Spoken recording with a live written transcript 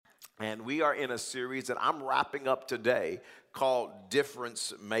And we are in a series that I'm wrapping up today called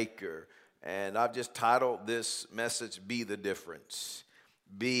Difference Maker. And I've just titled this message, Be the Difference.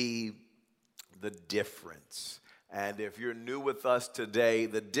 Be the Difference. And if you're new with us today,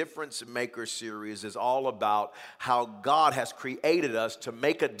 the Difference Maker series is all about how God has created us to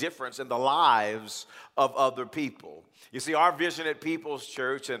make a difference in the lives of other people. You see, our vision at People's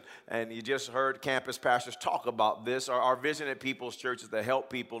Church, and you just heard campus pastors talk about this, our vision at People's Church is to help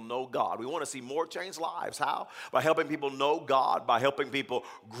people know God. We want to see more changed lives. How? By helping people know God, by helping people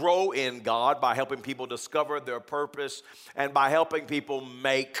grow in God, by helping people discover their purpose, and by helping people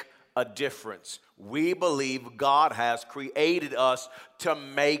make a difference. We believe God has created us to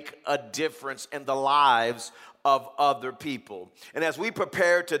make a difference in the lives of other people. And as we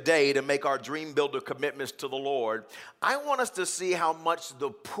prepare today to make our Dream Builder commitments to the Lord, I want us to see how much the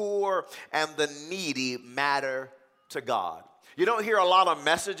poor and the needy matter to God. You don't hear a lot of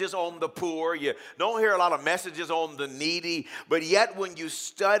messages on the poor. You don't hear a lot of messages on the needy. But yet when you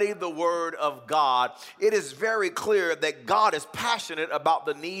study the Word of God, it is very clear that God is passionate about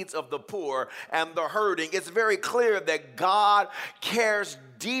the needs of the poor and the hurting. It's very clear that God cares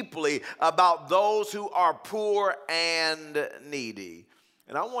deeply about those who are poor and needy.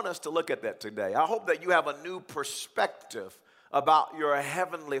 And I want us to look at that today. I hope that you have a new perspective about your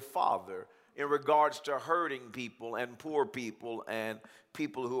Heavenly Father in regards to hurting people and poor people and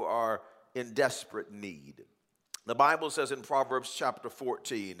people who are in desperate need. The Bible says in Proverbs chapter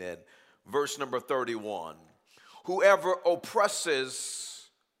 14 and verse number 31, whoever oppresses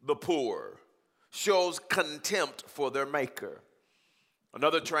the poor shows contempt for their maker.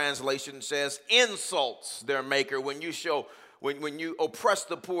 Another translation says insults their maker. When you oppress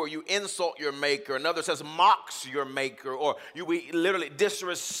the poor, you insult your maker. Another says mocks your maker, or we literally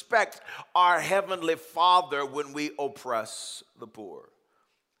disrespect our Heavenly Father when we oppress the poor.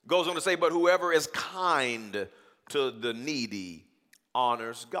 Goes on to say, but whoever is kind to the needy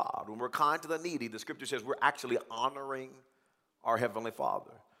honors God. When we're kind to the needy, the scripture says we're actually honoring our Heavenly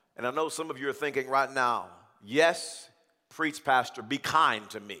Father. And I know some of you are thinking right now, yes, preach, Pastor, be kind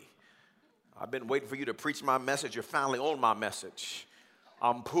to me. I've been waiting for you to preach my message. You're finally on my message.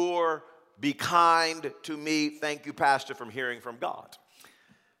 I'm poor. Be kind to me. Thank you, Pastor, for hearing from God.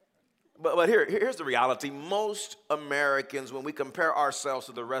 But here's the reality. Most Americans, when we compare ourselves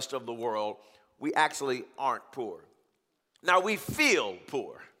to the rest of the world, we actually aren't poor. Now, we feel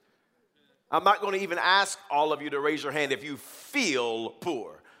poor. I'm not going to even ask all of you to raise your hand if you feel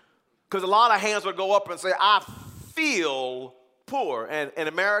poor. Because a lot of hands would go up and say, I feel poor. And in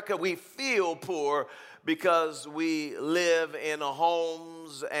America, we feel poor because we live in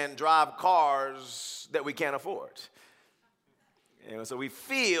homes and drive cars that we can't afford. So we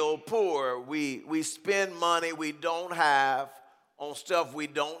feel poor. We spend money we don't have on stuff we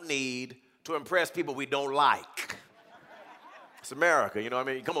don't need to impress people we don't like. It's America, you know what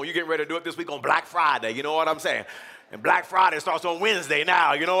I mean? Come on, you getting ready to do it this week on Black Friday, you know what I'm saying? And Black Friday starts on Wednesday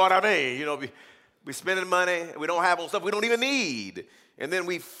now, you know what I mean? You know, we spending money we don't have on stuff we don't even need. And then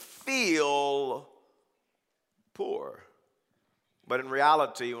we feel poor. But in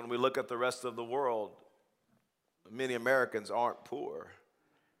reality, when we look at the rest of the world, many Americans aren't poor.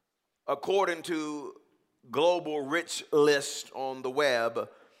 According to Global Rich List on the web,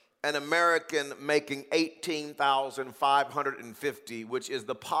 an American making $18,550, which is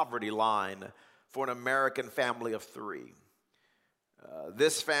the poverty line for an American family of three.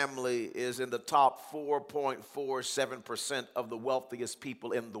 This family is in the top 4.47% of the wealthiest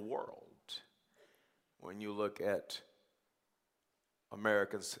people in the world when you look at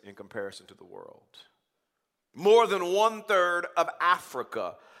Americans in comparison to the world. More than 1/3 of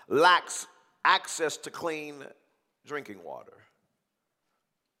Africa lacks access to clean drinking water.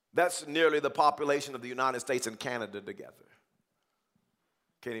 That's nearly the population of the United States and Canada together.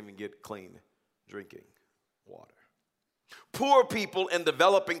 Can't even get clean drinking water. Poor people in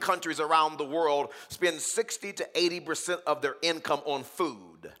developing countries around the world spend 60 to 80% of their income on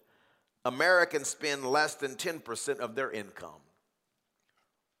food. Americans spend less than 10% of their income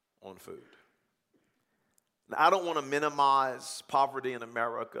on food. Now, I don't want to minimize poverty in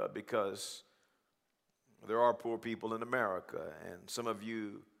America because there are poor people in America, and some of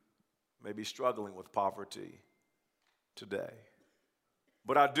you may be struggling with poverty today.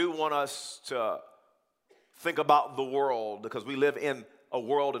 But I do want us to think about the world, because we live in a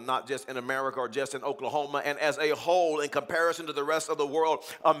world and not just in America or just in Oklahoma. And as a whole, in comparison to the rest of the world,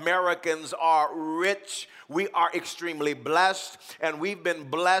 Americans are rich. We are extremely blessed, and we've been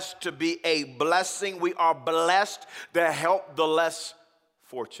blessed to be a blessing. We are blessed to help the less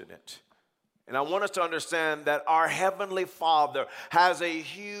fortunate. And I want us to understand that our Heavenly Father has a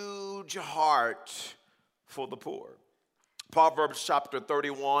huge heart for the poor. Proverbs chapter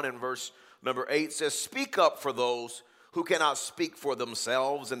 31 and verse number 8 says, "Speak up for those who cannot speak for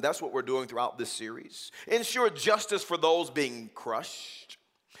themselves." And that's what we're doing throughout this series. Ensure justice for those being crushed.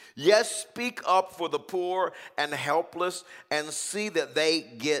 Yes, speak up for the poor and helpless and see that they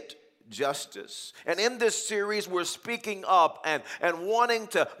get justice. And in this series, we're speaking up and wanting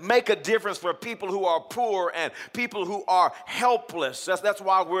to make a difference for people who are poor and people who are helpless. That's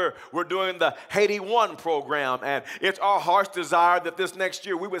why we're doing the Haiti One program. And it's our heart's desire that this next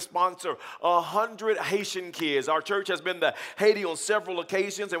year we would sponsor 100 Haitian kids. Our church has been to Haiti on several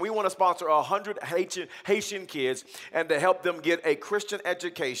occasions, and we want to sponsor 100 Haitian kids and to help them get a Christian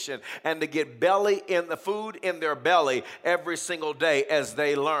education and to get food in their belly every single day as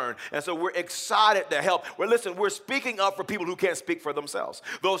they learn. And so we're excited to help. Well, listen, we're speaking up for people who can't speak for themselves.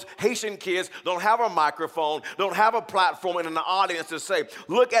 Those Haitian kids don't have a microphone, don't have a platform and an audience to say,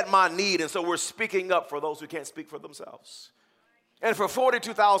 look at my need. And so we're speaking up for those who can't speak for themselves. And for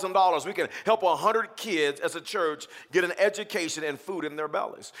 $42,000, we can help 100 kids as a church get an education and food in their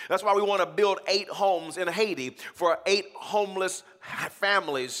bellies. That's why we want to build 8 homes in Haiti for 8 homeless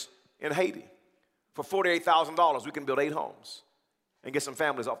families in Haiti. For $48,000, we can build 8 homes and get some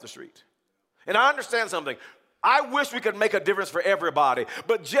families off the street. And I understand something. I wish we could make a difference for everybody,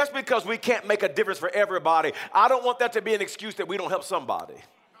 but just because we can't make a difference for everybody, I don't want that to be an excuse that we don't help somebody.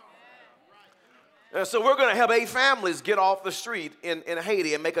 And so we're going to help 8 families get off the street in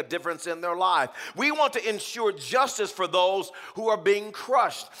Haiti and make a difference in their life. We want to ensure justice for those who are being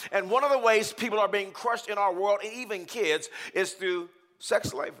crushed. And one of the ways people are being crushed in our world, and even kids, is through sex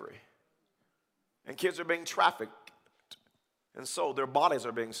slavery. And kids are being trafficked. And so their bodies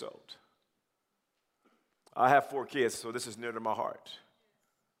are being sold. I have 4 kids, so this is near to my heart.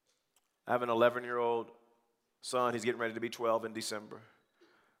 I have an 11-year-old son. He's getting ready to be 12 in December.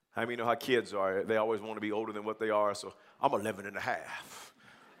 How many know how kids are? They always want to be older than what they are, so I'm 11 and a half.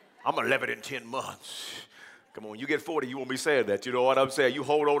 I'm 11 in 10 months. Come on, you get 40, you won't be saying that. You know what I'm saying? You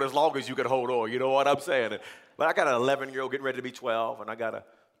hold on as long as you can hold on. You know what I'm saying? But I got an 11-year-old getting ready to be 12, and I got a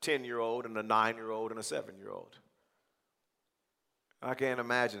 10-year-old and a 9-year-old and a 7-year-old. I can't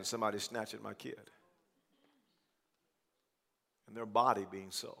imagine somebody snatching my kid and their body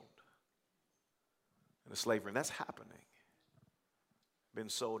being sold into slavery. And that's happening. Been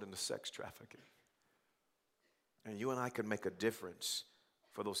sold into sex trafficking. And you and I can make a difference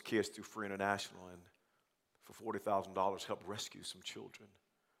for those kids through Free International and for $40,000 help rescue some children.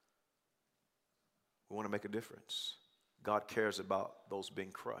 We want to make a difference. God cares about those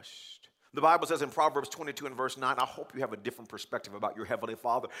being crushed. The Bible says in Proverbs 22 and verse 9, I hope you have a different perspective about your Heavenly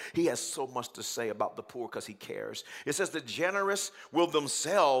Father. He has so much to say about the poor because He cares. It says the generous will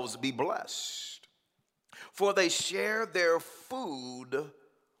themselves be blessed, for they share their food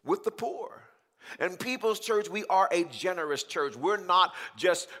with the poor. And People's Church, we are a generous church. We're not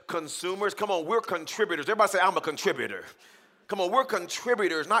just consumers. Come on, we're contributors. Everybody say, I'm a contributor. Come on, we're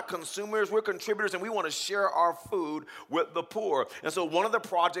contributors, not consumers. We're contributors, and we want to share our food with the poor. And so one of the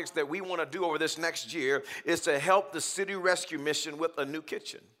projects that we want to do over this next year is to help the City Rescue Mission with a new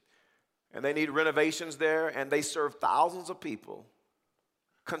kitchen. And they need renovations there, and they serve thousands of people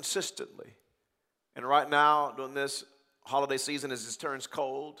consistently. And right now, during this holiday season, as it turns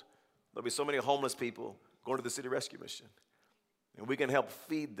cold, there'll be so many homeless people going to the City Rescue Mission. And we can help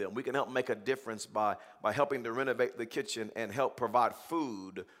feed them. We can help make a difference by helping to renovate the kitchen and help provide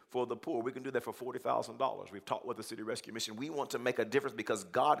food for the poor. We can do that for $40,000. We've talked with the City Rescue Mission. We want to make a difference because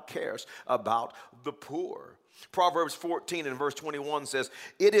God cares about the poor. Proverbs 14 and verse 21 says,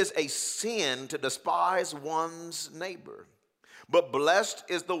 it is a sin to despise one's neighbor, but blessed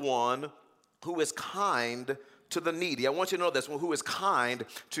is the one who is kind to the needy. I want you to know this, who is kind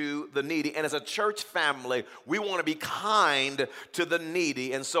to the needy. And as a church family, we want to be kind to the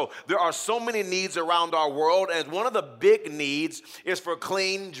needy. And so there are so many needs around our world, and one of the big needs is for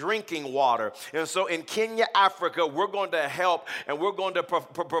clean drinking water. And so in Kenya, Africa, we're going to help, and we're going to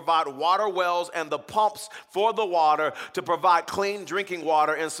provide water wells and the pumps for the water to provide clean drinking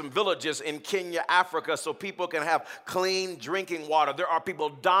water in some villages in Kenya, Africa, so people can have clean drinking water. There are people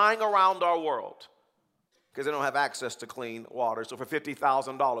dying around our world because they don't have access to clean water. So for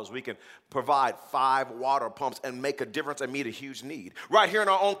 $50,000, we can provide 5 water pumps and make a difference and meet a huge need. Right here in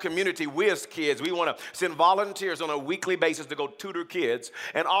our own community, Whiz Kids, we want to send volunteers on a weekly basis to go tutor kids.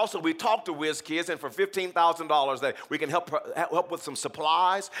 And also we talk to Whiz Kids, and for $15,000 that we can help with some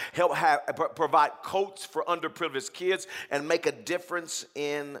supplies, provide coats for underprivileged kids, and make a difference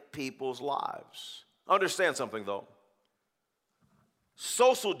in people's lives. Understand something though.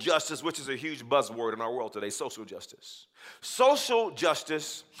 social justice, which is a huge buzzword in our world today, social justice. Social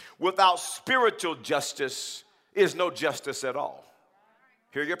justice without spiritual justice is no justice at all.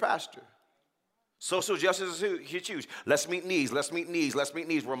 Hear your pastor. Social justice is huge. Let's meet needs, let's meet needs, let's meet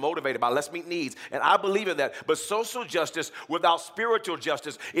needs. We're motivated by let's meet needs. And I believe in that. But social justice without spiritual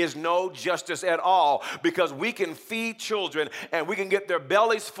justice is no justice at all, because we can feed children and we can get their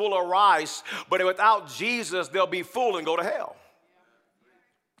bellies full of rice, but without Jesus, they'll be full and go to hell.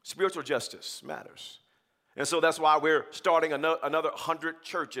 Spiritual justice matters. And so that's why we're starting another 100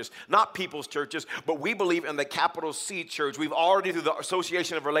 churches, not people's churches, but we believe in the capital C church. We've already, through the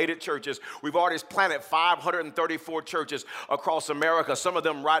Association of Related Churches, we've already planted 534 churches across America, some of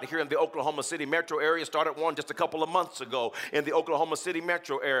them right here in the Oklahoma City metro area. Started one just a couple of months ago in the Oklahoma City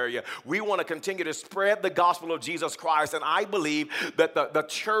metro area. We want to continue to spread the gospel of Jesus Christ, and I believe that the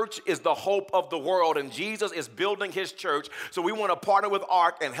church is the hope of the world, and Jesus is building his church. So we want to partner with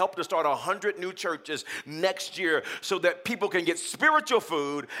ARC and help to start 100 new churches next year so that people can get spiritual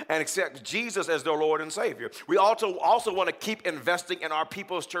food and accept Jesus as their Lord and Savior. We also want to keep investing in our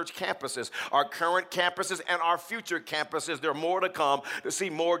People's Church campuses, our current campuses and our future campuses. There are more to come to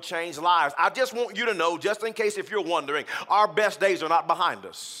see more changed lives. I just want you to know, just in case if you're wondering, our best days are not behind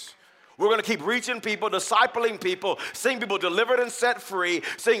us. We're going to keep reaching people, discipling people, seeing people delivered and set free,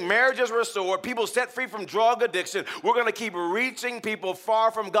 seeing marriages restored, people set free from drug addiction. We're going to keep reaching people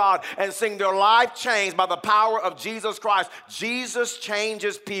far from God and seeing their life changed by the power of Jesus Christ. Jesus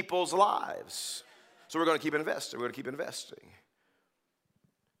changes people's lives. So we're going to keep investing. We're going to keep investing.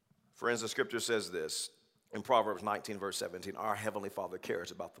 Friends, the scripture says this in Proverbs 19, verse 17, our Heavenly Father cares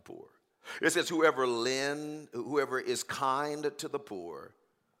about the poor. It says, whoever is kind to the poor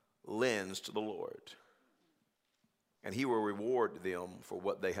lends to the Lord, and he will reward them for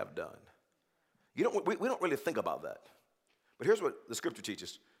what they have done. We don't really think about that. But here's what the scripture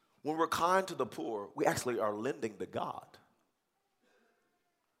teaches. When we're kind to the poor, we actually are lending to God.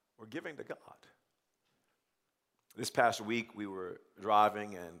 We're giving to God. This past week, we were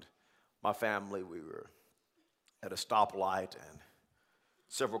driving, and my family, we were at a stoplight, and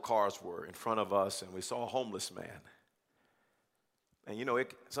several cars were in front of us, and we saw a homeless man. And you know,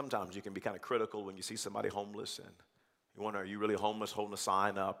 sometimes you can be kind of critical when you see somebody homeless, and you wonder, are you really homeless, holding a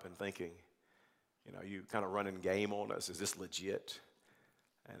sign up and thinking, you know, you kind of running game on us, is this legit?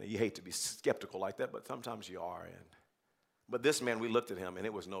 And you hate to be skeptical like that, but sometimes you are. But this man, we looked at him, and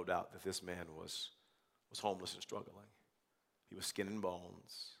it was no doubt that this man was homeless and struggling. He was skin and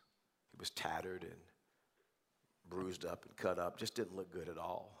bones. He was tattered and bruised up and cut up, just didn't look good at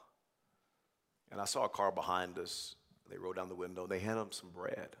all. And I saw a car behind us. They rolled down the window. They handed him some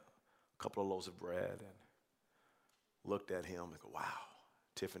bread, a couple of loaves of bread, and looked at him and go, wow.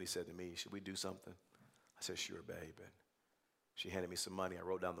 Tiffany said to me, should we do something? I said, sure, babe. And she handed me some money. I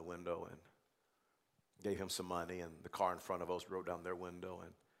rolled down the window and gave him some money, and the car in front of us rolled down their window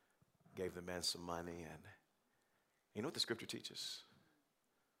and gave the man some money. And you know what the scripture teaches?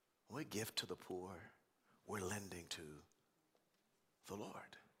 When we give to the poor, we're lending to the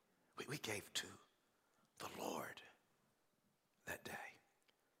Lord. We gave to the Lord that day.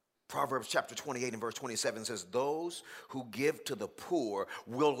 Proverbs chapter 28 and verse 27 says, those who give to the poor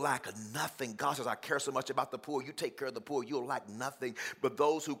will lack nothing. God says, I care so much about the poor. You take care of the poor, you'll lack nothing. But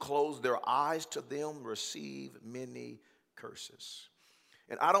those who close their eyes to them receive many curses.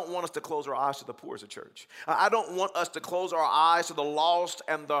 And I don't want us to close our eyes to the poor as a church. I don't want us to close our eyes to the lost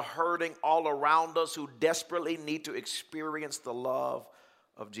and the hurting all around us who desperately need to experience the love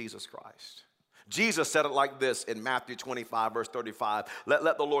of Jesus Christ. Jesus said it like this in Matthew 25, verse 35.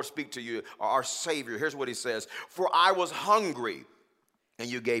 Let the Lord speak to you, our Savior. Here's what he says. For I was hungry, and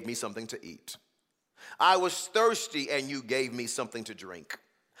you gave me something to eat. I was thirsty, and you gave me something to drink.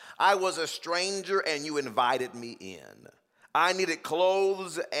 I was a stranger, and you invited me in. I needed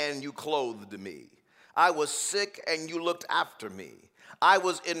clothes, and you clothed me. I was sick, and you looked after me. I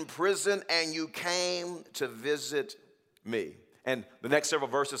was in prison, and you came to visit me. And the next several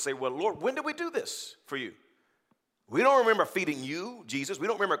verses say, well, Lord, when did we do this for you? We don't remember feeding you, Jesus. We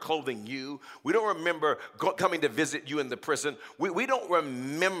don't remember clothing you. We don't remember coming to visit you in the prison. We don't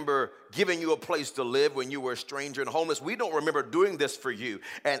remember giving you a place to live when you were a stranger and homeless. We don't remember doing this for you.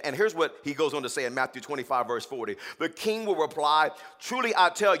 And here's what he goes on to say in Matthew 25, verse 40. The king will reply, truly I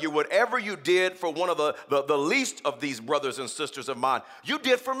tell you, whatever you did for one of the least of these brothers and sisters of mine, you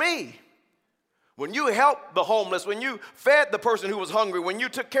did for me. When you helped the homeless, when you fed the person who was hungry, when you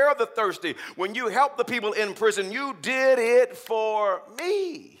took care of the thirsty, when you helped the people in prison, you did it for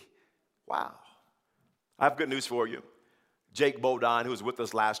me. Wow. I have good news for you. Jake Bodine, who was with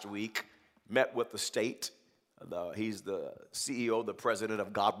us last week, met with the state He's the CEO, the president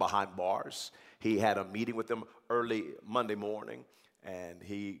of God Behind Bars. He had a meeting with them early Monday morning, and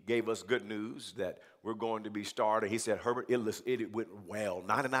he gave us good news that we're going to be starting. He said, Herbert, it went well,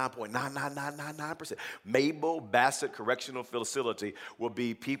 99.99999%. Mabel Bassett Correctional Facility will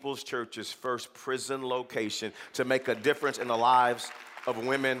be People's Church's first prison location to make a difference in the lives of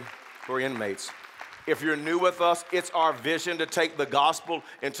women who are inmates. If you're new with us, it's our vision to take the gospel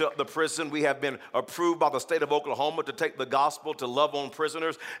into the prison. We have been approved by the state of Oklahoma to take the gospel to love on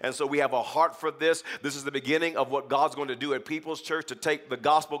prisoners. And so we have a heart for this. This is the beginning of what God's going to do at People's Church, to take the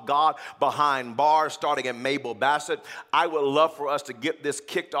gospel God Behind Bars, starting at Mabel Bassett. I would love for us to get this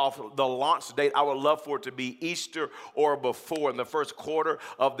kicked off. The launch date, I would love for it to be Easter or before, in the first quarter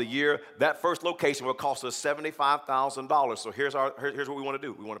of the year. That first location will cost us $75,000. So here's what we want to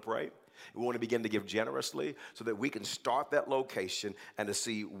do. We want to pray. We want to begin to give generously so that we can start that location and to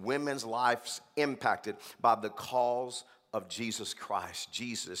see women's lives impacted by the cause of Jesus Christ.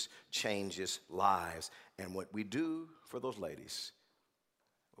 Jesus changes lives. And what we do for those ladies,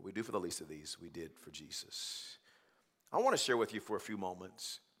 what we do for the least of these, we did for Jesus. I want to share with you for a few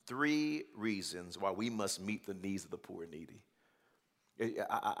moments 3 reasons why we must meet the needs of the poor and needy.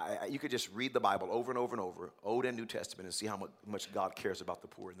 You could just read the Bible over and over and over, Old and New Testament, and see how much God cares about the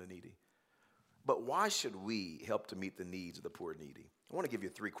poor and the needy. But why should we help to meet the needs of the poor and needy? I want to give you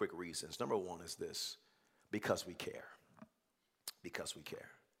 3 quick reasons. Number 1 is this: because we care. Because we care.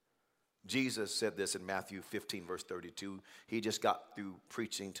 Jesus said this in Matthew 15, verse 32. He just got through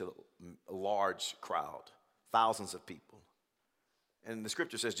preaching to a large crowd, thousands of people. And the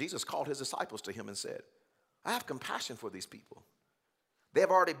scripture says Jesus called his disciples to him and said, I have compassion for these people. They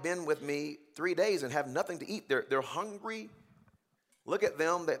have already been with me 3 days and have nothing to eat. They're hungry. Look at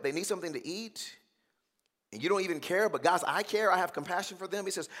them. They need something to eat. And you don't even care. But guys, I care. I have compassion for them.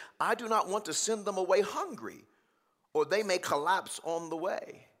 He says, I do not want to send them away hungry, or they may collapse on the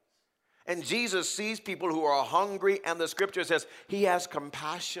way. And Jesus sees people who are hungry, and the scripture says he has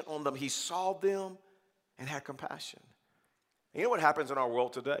compassion on them. He saw them and had compassion. And you know what happens in our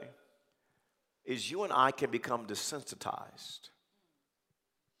world today? Is you and I can become desensitized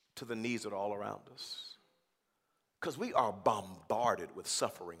to the needs that are all around us. Because we are bombarded with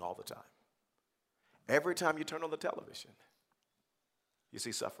suffering all the time. Every time you turn on the television, you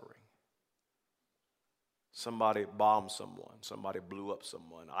see suffering. Somebody bombed someone. Somebody blew up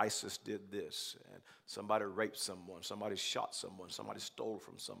someone. ISIS did this. And somebody raped someone. Somebody shot someone. Somebody stole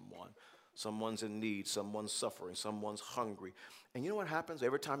from someone. Someone's in need. Someone's suffering. Someone's hungry. And you know what happens?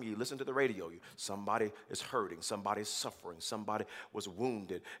 Every time you listen to the radio, somebody is hurting. Somebody's suffering. Somebody was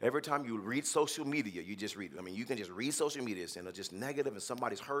wounded. Every time you read social media, you just read. I mean, you can just read social media and it's just negative, and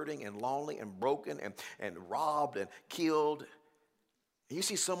somebody's hurting and lonely and broken and robbed and killed. And you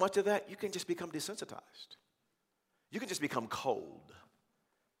see so much of that, you can just become desensitized. You can just become cold.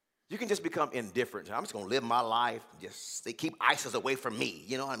 You can just become indifferent. I'm just going to live my life, just keep ISIS away from me.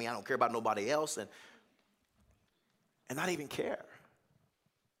 You know what I mean? I don't care about nobody else and not even care.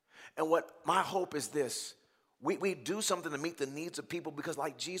 And what my hope is this: we do something to meet the needs of people because,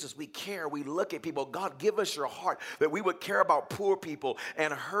 like Jesus, we care. We look at people. God, give us your heart that we would care about poor people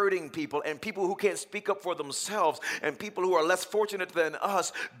and hurting people and people who can't speak up for themselves and people who are less fortunate than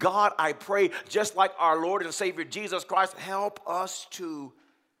us. God, I pray, just like our Lord and Savior Jesus Christ, help us to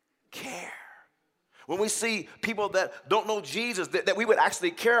care. When we see people that don't know Jesus, that we would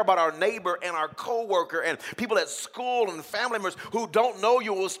actually care about our neighbor and our coworker and people at school and family members who don't know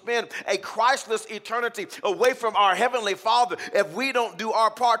you will spend a Christless eternity away from our Heavenly Father if we don't do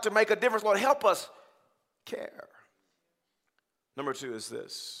our part to make a difference. Lord, help us care. Number 2 is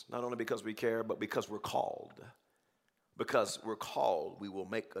this: not only because we care, but because we're called. Because we're called, we will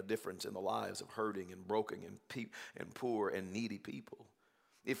make a difference in the lives of hurting and broken and poor and needy people.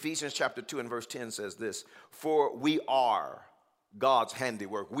 Ephesians chapter 2 and verse 10 says this: for we are God's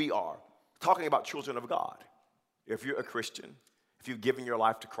handiwork. We are. Talking about children of God. If you're a Christian, if you've given your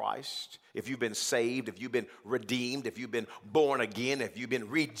life to Christ, if you've been saved, if you've been redeemed, if you've been born again, if you've been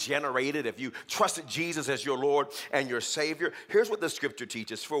regenerated, if you trusted Jesus as your Lord and your Savior, here's what the scripture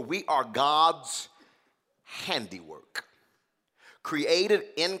teaches: for we are God's handiwork, created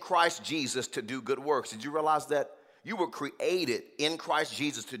in Christ Jesus to do good works. Did you realize that? You were created in Christ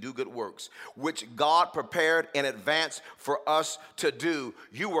Jesus to do good works, which God prepared in advance for us to do.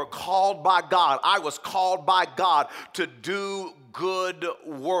 You were called by God. I was called by God to do good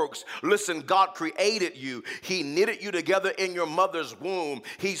works. Listen, God created you. He knitted you together in your mother's womb.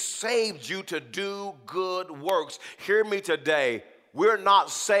 He saved you to do good works. Hear me today. We're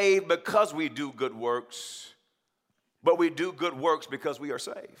not saved because we do good works, but we do good works because we are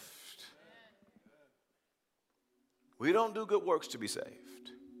saved. We don't do good works to be saved,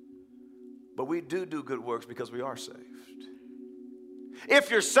 but we do good works because we are saved.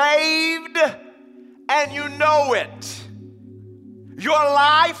 If you're saved and you know it, your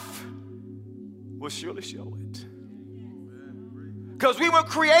life will surely show it. Because we were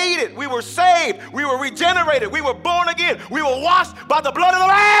created, we were saved, we were regenerated, we were born again, we were washed by the blood of the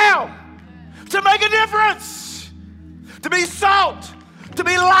Lamb to make a difference, to be salt, to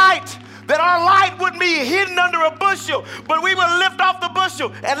be light, that our light wouldn't be hidden under a bushel, but we would lift off the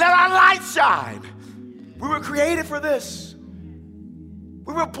bushel and let our light shine. We were created for this.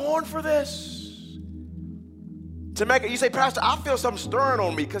 We were born for this. To make it, you say, Pastor, I feel something stirring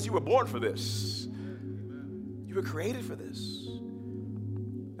on me because you were born for this. You were created for this.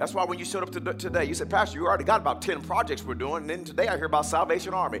 That's why when you showed up today, you said, Pastor, you already got about 10 projects we're doing, and then today I hear about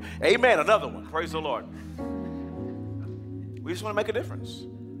Salvation Army. Amen, another one. Praise the Lord. We just want to make a difference.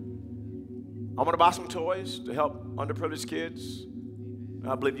 I'm going to buy some toys to help underprivileged kids. And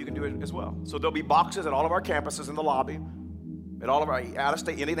I believe you can do it as well. So there'll be boxes at all of our campuses in the lobby, at all of our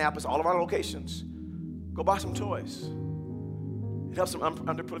out-of-state, Indianapolis, all of our locations. Go buy some toys. It helps some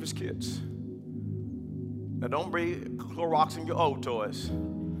underprivileged kids. Now don't bring Clorox in your old toys.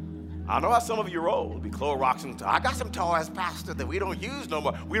 I know how some of you roll. Be Clorox and I got some toys, Pastor, that we don't use no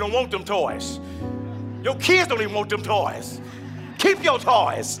more. We don't want them toys. Your kids don't even want them toys. Keep your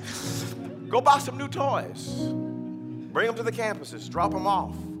toys. Go buy some new toys. Bring them to the campuses. Drop them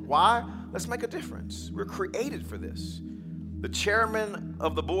off. Why? Let's make a difference. We're created for this. The chairman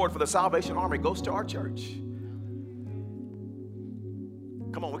of the board for the Salvation Army goes to our church.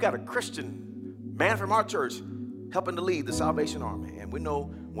 Come on, we got a Christian man from our church helping to lead the Salvation Army. And we know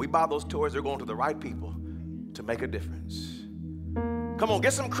when we buy those toys, they're going to the right people to make a difference. Come on,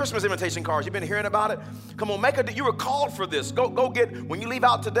 get some Christmas invitation cards. You've been hearing about it? Come on, you were called for this. Go get, when you leave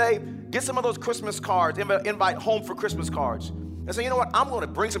out today, get some of those Christmas cards. Invite home for Christmas cards. And say, you know what? I'm going to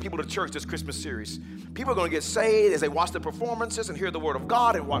bring some people to church this Christmas series. People are going to get saved as they watch the performances and hear the word of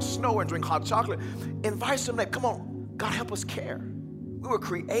God and watch snow and drink hot chocolate. Invite some. Come on, God help us care. We were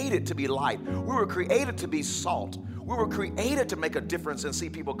created to be light. We were created to be salt. We were created to make a difference and see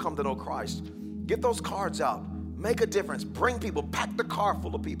people come to know Christ. Get those cards out. Make a difference. Bring people. Pack the car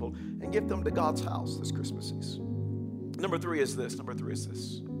full of people and give them to God's house this Christmas season. Number three is this.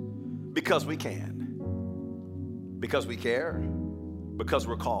 Because we can. Because we care. Because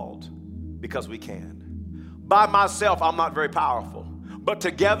we're called. Because we can. By myself, I'm not very powerful. But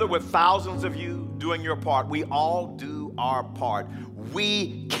together with thousands of you doing your part, we all do our part.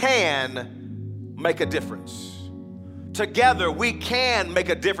 We can make a difference. Together, we can make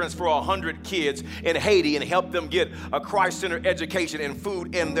a difference for 100 kids in Haiti and help them get a Christ-centered education and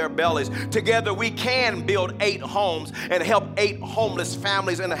food in their bellies. Together, we can build 8 homes and help 8 homeless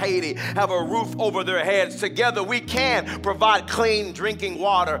families in Haiti have a roof over their heads. Together, we can provide clean drinking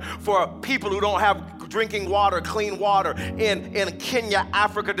water for people who don't have drinking water, clean water in Kenya,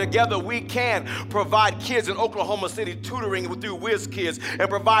 Africa. Together, we can provide kids in Oklahoma City tutoring through Whiz Kids and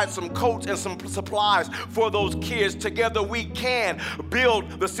provide some coats and some supplies for those kids. Together, we can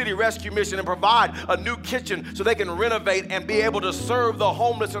build the City Rescue Mission and provide a new kitchen so they can renovate and be able to serve the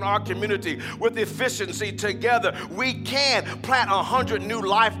homeless in our community with efficiency. Together, we can plant 100 new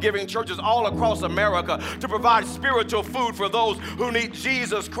life-giving churches all across America to provide spiritual food for those who need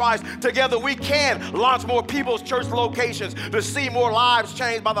Jesus Christ. Together, we can launch more people's church locations to see more lives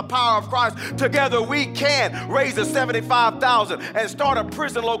changed by the power of Christ. Together, we can raise the $75,000 and start a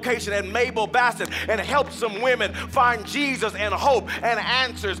prison location in Mabel Bassett and help some women find Jesus and hope and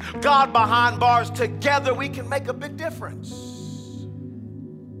answers. God behind bars. Together, we can make a big difference.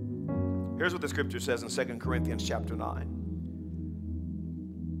 Here's what the scripture says in 2 Corinthians chapter 9.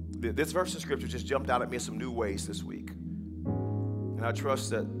 This verse of scripture just jumped out at me in some new ways this week. And I trust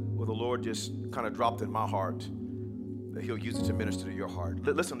that what the Lord just kind of dropped in my heart, that he'll use it to minister to your heart.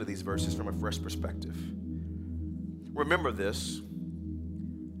 Listen to these verses from a fresh perspective. Remember this: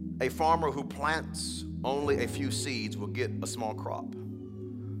 a farmer who plants only a few seeds will get a small crop,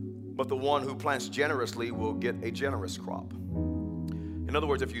 but the one who plants generously will get a generous crop. In other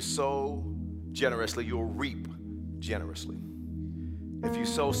words, if you sow generously, you'll reap generously. If you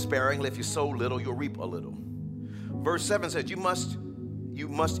sow sparingly, if you sow little, you'll reap a little. Verse 7 says, you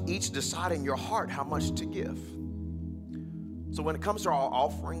must each decide in your heart how much to give. So when it comes to our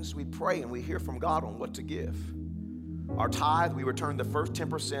offerings, we pray and we hear from God on what to give. Our tithe, we return the first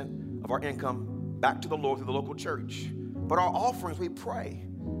 10% of our income back to the Lord through the local church. But our offerings, we pray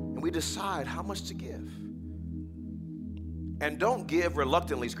and we decide how much to give. And don't give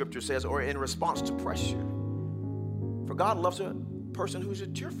reluctantly, scripture says, or in response to pressure. For God loves a person who's a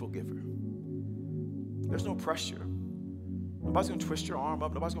cheerful giver. There's no pressure. Nobody's going to twist your arm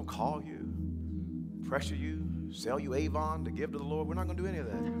up. Nobody's going to call you, pressure you, sell you Avon to give to the Lord. We're not going to do any of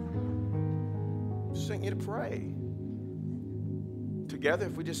that. Just want you to pray. Together,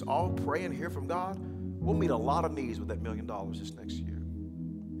 if we just all pray and hear from God, we'll meet a lot of needs with that $1 million this next year.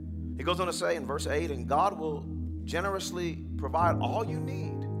 He goes on to say in verse 8, and God will generously provide all you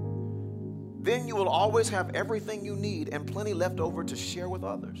need. Then you will always have everything you need and plenty left over to share with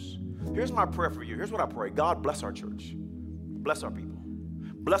others. Here's my prayer for you. Here's what I pray. God, bless our church. Bless our people.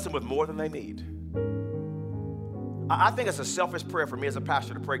 Bless them with more than they need. I think it's a selfish prayer for me as a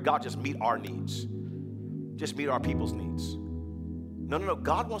pastor to pray, God, just meet our needs. Just meet our people's needs. No.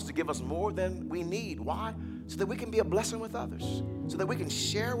 God wants to give us more than we need. Why? So that we can be a blessing with others. So that we can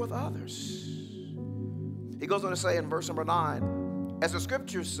share with others. He goes on to say in verse number 9, as the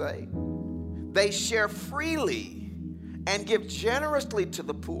scriptures say, they share freely and give generously to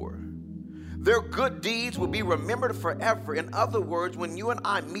the poor. Their good deeds will be remembered forever. In other words, when you and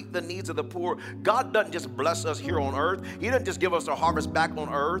I meet the needs of the poor, God doesn't just bless us here on earth. He doesn't just give us a harvest back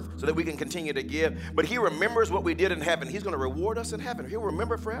on earth so that we can continue to give, but he remembers what we did in heaven. He's going to reward us in heaven. He'll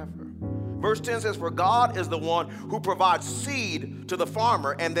remember forever. Verse 10 says, for God is the one who provides seed to the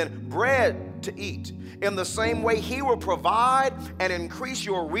farmer and then bread to eat. In the same way, he will provide and increase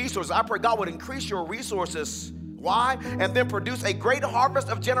your resources. I pray God would increase your resources. Why? And then produce a great harvest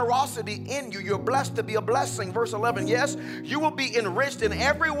of generosity in you. You're blessed to be a blessing. Verse 11, yes, you will be enriched in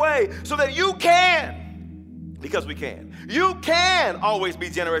every way so that you can, because we can. You can always be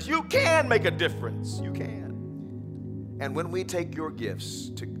generous. You can make a difference. You can. And when we take your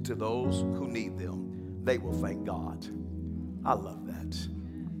gifts to those who need them, they will thank God. I love that.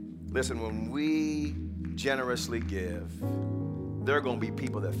 Listen, when we generously give, there are going to be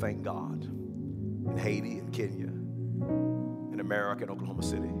people that thank God in Haiti and Kenya, in America and Oklahoma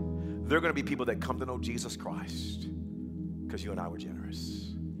City. There are going to be people that come to know Jesus Christ because you and I were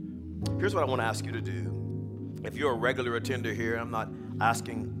generous. Here's what I want to ask you to do. If you're a regular attender here, I'm not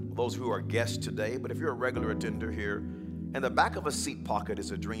asking those who are guests today, but if you're a regular attender here, in the back of a seat pocket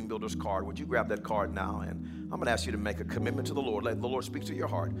is a Dream Builders card. Would you grab that card now? And I'm going to ask you to make a commitment to the Lord. Let the Lord speak to your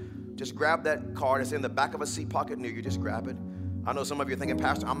heart. Just grab that card. It's in the back of a seat pocket near you. Just grab it. I know some of you are thinking,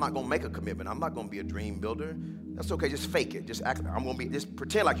 Pastor, I'm not going to make a commitment. I'm not going to be a dream builder. That's okay. Just fake it. Just act. Just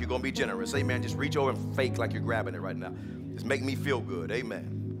pretend like you're going to be generous. Amen. Just reach over and fake like you're grabbing it right now. Just make me feel good.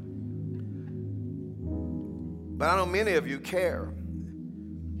 Amen. But I know many of you care.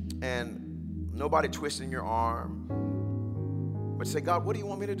 And nobody twisting your arm. But say, God, what do you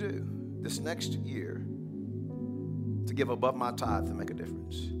want me to do this next year to give above my tithe to make a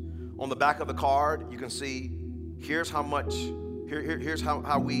difference? On the back of the card, you can see, here's how much, here's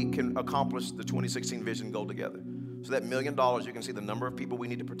how we can accomplish the 2016 vision goal together. So that $1 million, you can see the number of people we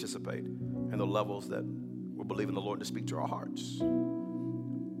need to participate and the levels that we're believing the Lord to speak to our hearts.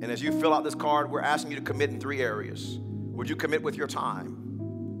 And as you fill out this card, we're asking you to commit in 3 areas. Would you commit with your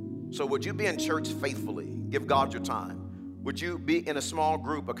time? So would you be in church faithfully? Give God your time. Would you be in a small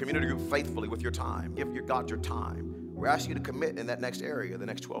group, a community group faithfully with your time? Give God your time. We're asking you to commit in that next area, the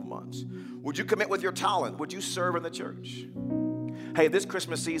next 12 months. Would you commit with your talent? Would you serve in the church? Hey, this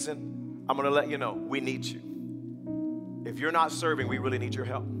Christmas season, I'm going to let you know, we need you. If you're not serving, we really need your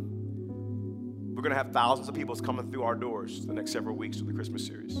help. We're going to have thousands of people coming through our doors the next several weeks through the Christmas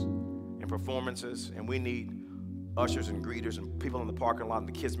series and performances, and we need ushers and greeters and people in the parking lot and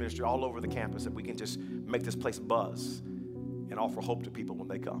the kids ministry all over the campus that we can just make this place buzz and offer hope to people when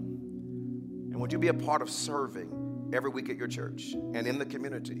they come. And would you be a part of serving every week at your church and in the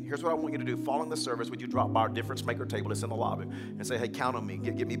community? Here's what I want you to do. Following the service, would you drop by our difference maker table? It's in the lobby. And say, hey, count on me.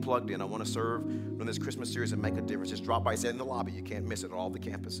 Get me plugged in. I want to serve during this Christmas series and make a difference. Just drop by. It's in the lobby. You can't miss it at all the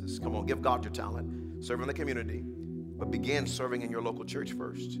campuses. Come on, give God your talent. Serve in the community. But begin serving in your local church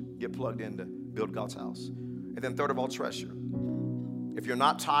first. Get plugged in to build God's house. And then third of all, treasure. If you're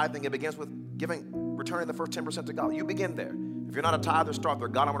not tithing, it begins with returning the first 10% to God. You begin there. If you're not a tither, start there.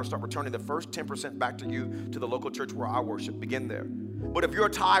 God, I'm going to start returning the first 10% back to you, to the local church where I worship. Begin there. But if you're a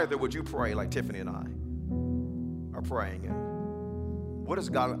tither, would you pray like Tiffany and I are praying? And what is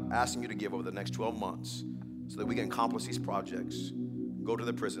God asking you to give over the next 12 months so that we can accomplish these projects, go to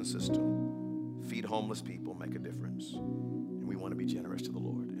the prison system, feed homeless people, make a difference? And we want to be generous to the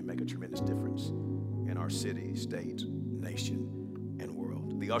Lord and make a tremendous difference in our city, state, nation, and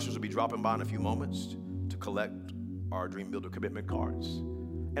world. The ushers will be dropping by in a few moments to collect our Dream Builder commitment cards.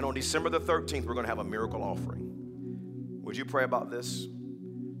 And on December the 13th, we're going to have a miracle offering. Would you pray about this?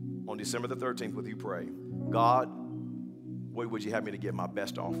 On December the 13th, would you pray, God, what would you have me to give my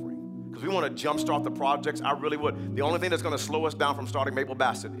best offering? Because we want to jumpstart the projects. I really would. The only thing that's going to slow us down from starting Maple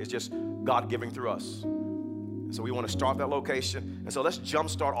Bassett is just God giving through us. So we want to start that location. And so let's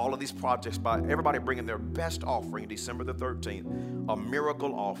jumpstart all of these projects by everybody bringing their best offering December the 13th, a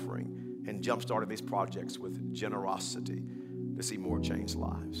miracle offering, and jumpstarting these projects with generosity to see more changed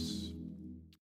lives.